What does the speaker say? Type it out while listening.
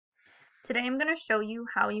Today I'm going to show you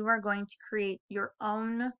how you are going to create your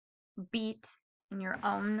own beat and your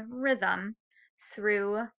own rhythm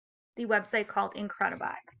through the website called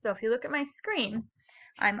Incredibox. So if you look at my screen,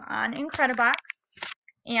 I'm on Incredibox,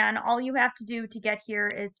 and all you have to do to get here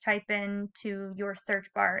is type into your search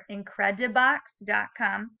bar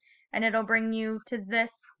Incredibox.com, and it'll bring you to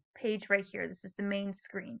this page right here. This is the main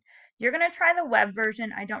screen. You're going to try the web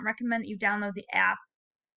version. I don't recommend that you download the app.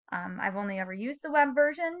 I've only ever used the web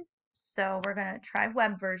version, so we're going to try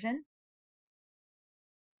web version.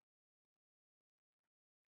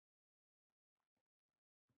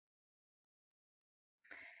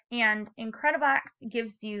 And Incredibox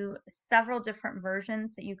gives you several different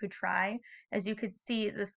versions that you could try. As you could see,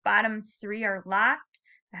 the bottom three are locked.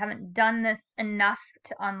 I haven't done this enough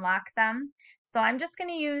to unlock them. So I'm just going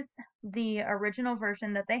to use the original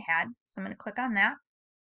version that they had. So I'm going to click on that.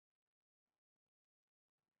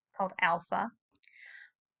 It's called Alpha.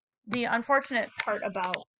 The unfortunate part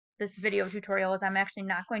about this video tutorial is I'm actually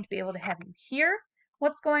not going to be able to have you hear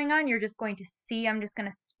what's going on. You're just going to see. I'm just going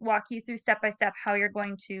to walk you through step by step how you're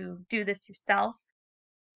going to do this yourself.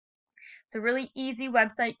 It's a really easy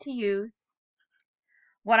website to use.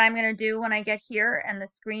 What I'm going to do when I get here and the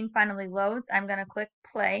screen finally loads, I'm going to click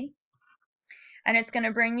play. And it's going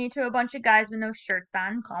to bring me to a bunch of guys with no shirts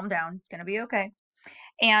on. Calm down. It's going to be okay.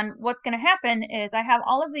 And what's going to happen is I have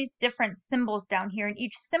all of these different symbols down here, and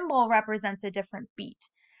each symbol represents a different beat.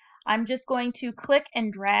 I'm just going to click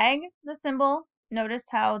and drag the symbol. Notice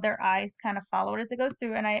how their eyes kind of follow it as it goes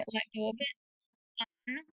through, and I let go of it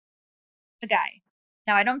on the guy.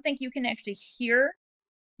 Now, I don't think you can actually hear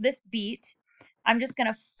this beat. I'm just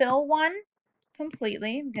going to fill one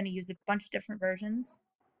completely. I'm going to use a bunch of different versions.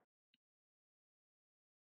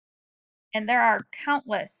 And there are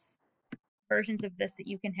countless versions of this that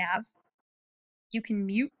you can have. You can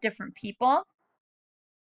mute different people.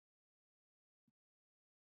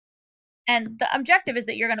 And the objective is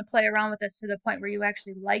that you're going to play around with this to the point where you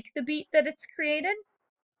actually like the beat that it's created.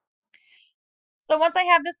 So once I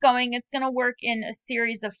have this going, it's going to work in a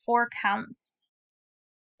series of 4 counts,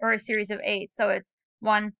 or a series of 8. So it's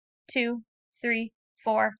 1, 2, 3,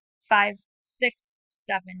 4, 5, 6,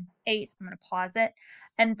 7, 8. I'm going to pause it.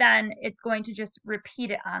 And then it's going to just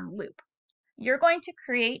repeat it on loop. You're going to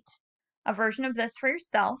create a version of this for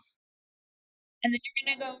yourself. And then you're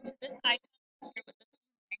going to go to this icon here with the 2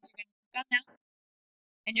 lines. You're going to click on that.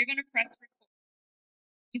 And you're going to press record.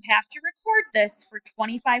 You have to record this for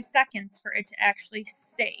 25 seconds for it to actually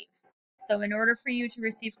save. So in order for you to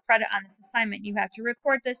receive credit on this assignment, you have to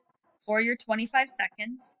record this for your 25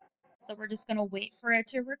 seconds. So we're just going to wait for it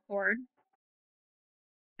to record.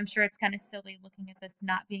 I'm sure it's kind of silly looking at this,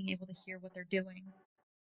 not being able to hear what they're doing.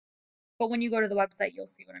 But when you go to the website, you'll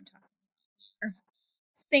see what I'm talking about.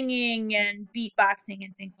 Singing and beatboxing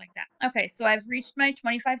and things like that. Okay, so I've reached my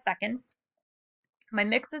 25 seconds. My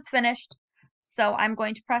mix is finished, so I'm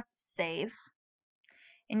going to press save.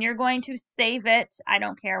 And you're going to save it. I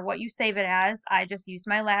don't care what you save it as. I just use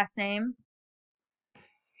my last name.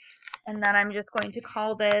 And then I'm just going to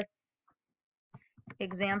call this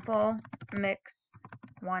example mix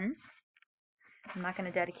 1. I'm not going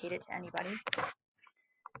to dedicate it to anybody.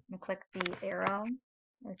 I'm going to click the arrow,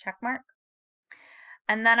 the check mark.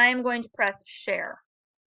 And then I'm going to press share.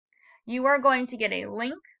 You are going to get a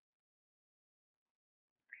link.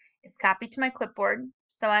 It's copied to my clipboard.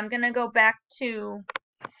 So I'm going to go back to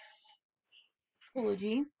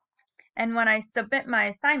Schoology. And when I submit my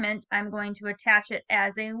assignment, I'm going to attach it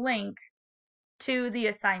as a link to the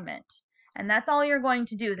assignment. And that's all you're going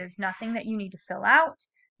to do. There's nothing that you need to fill out.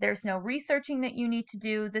 There's no researching that you need to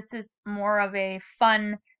do. This is more of a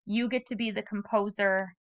fun, you get to be the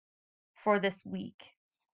composer for this week.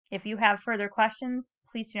 If you have further questions,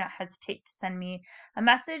 please do not hesitate to send me a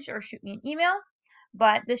message or shoot me an email.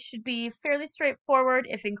 But this should be fairly straightforward.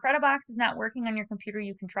 If Incredibox is not working on your computer,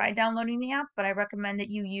 you can try downloading the app, but I recommend that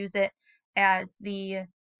you use it as the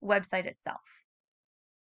website itself.